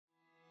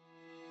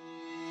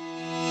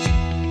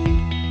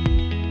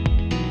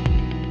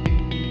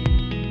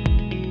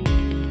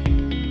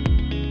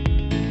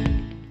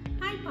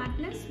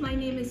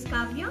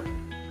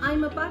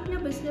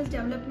Business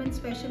Development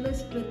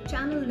Specialist with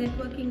Channel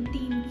Networking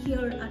team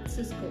here at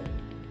Cisco.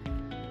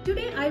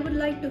 Today I would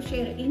like to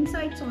share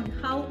insights on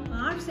how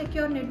our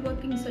secure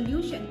networking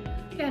solution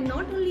can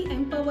not only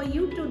empower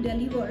you to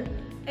deliver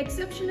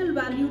exceptional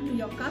value to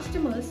your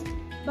customers,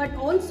 but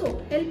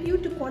also help you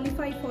to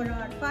qualify for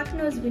our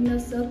Partners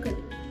Winners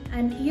Circle,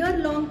 an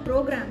year-long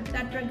program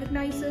that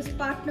recognizes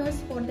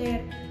partners for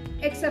their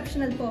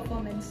exceptional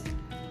performance.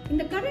 In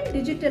the current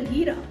digital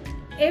era,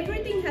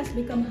 everything has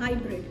become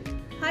hybrid.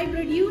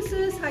 Hybrid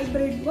users,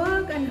 hybrid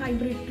work, and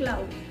hybrid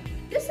cloud.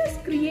 This has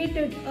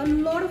created a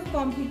lot of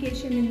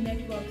complication in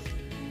networks.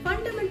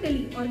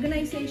 Fundamentally,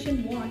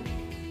 organizations want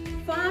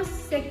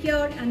fast,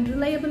 secure, and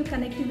reliable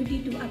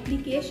connectivity to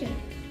application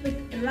with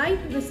right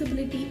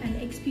visibility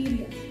and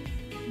experience.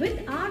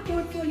 With our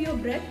portfolio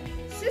breadth,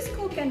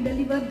 Cisco can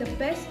deliver the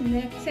best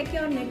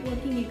secure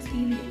networking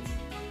experience.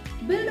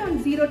 Built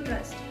on zero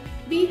trust,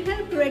 we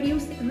help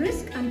reduce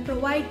risk and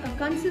provide a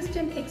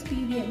consistent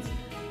experience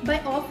by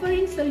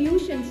offering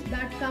solutions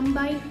that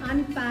combine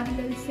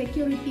unparalleled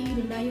security,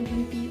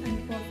 reliability,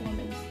 and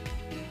performance.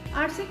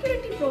 Our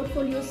security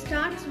portfolio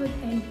starts with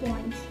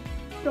endpoints,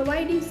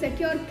 providing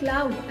secure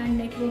cloud and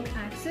network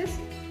access,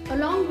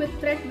 along with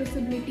threat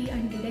visibility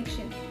and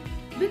detection.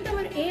 With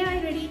our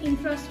AI-ready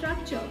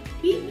infrastructure,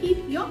 we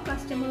keep your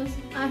customers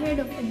ahead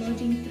of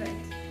emerging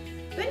threats.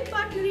 When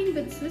partnering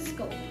with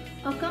Cisco,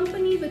 a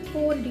company with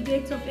 4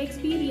 decades of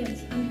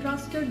experience and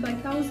trusted by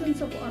thousands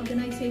of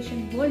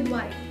organizations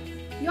worldwide,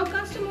 your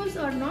customers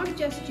are not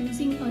just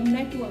choosing a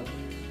network,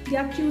 they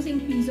are choosing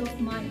peace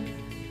of mind,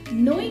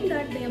 knowing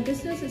that their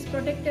business is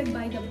protected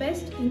by the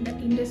best in the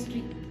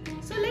industry.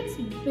 So let's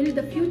build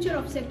the future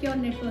of secure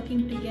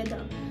networking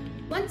together.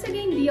 Once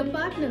again, dear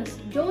partners,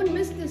 don't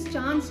miss this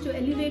chance to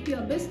elevate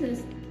your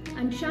business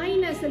and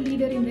shine as a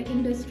leader in the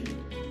industry.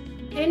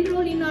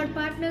 Enroll in our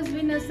Partners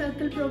Winners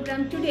Circle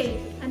program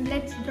today and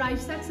let's drive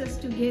success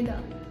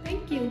together.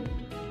 Thank you.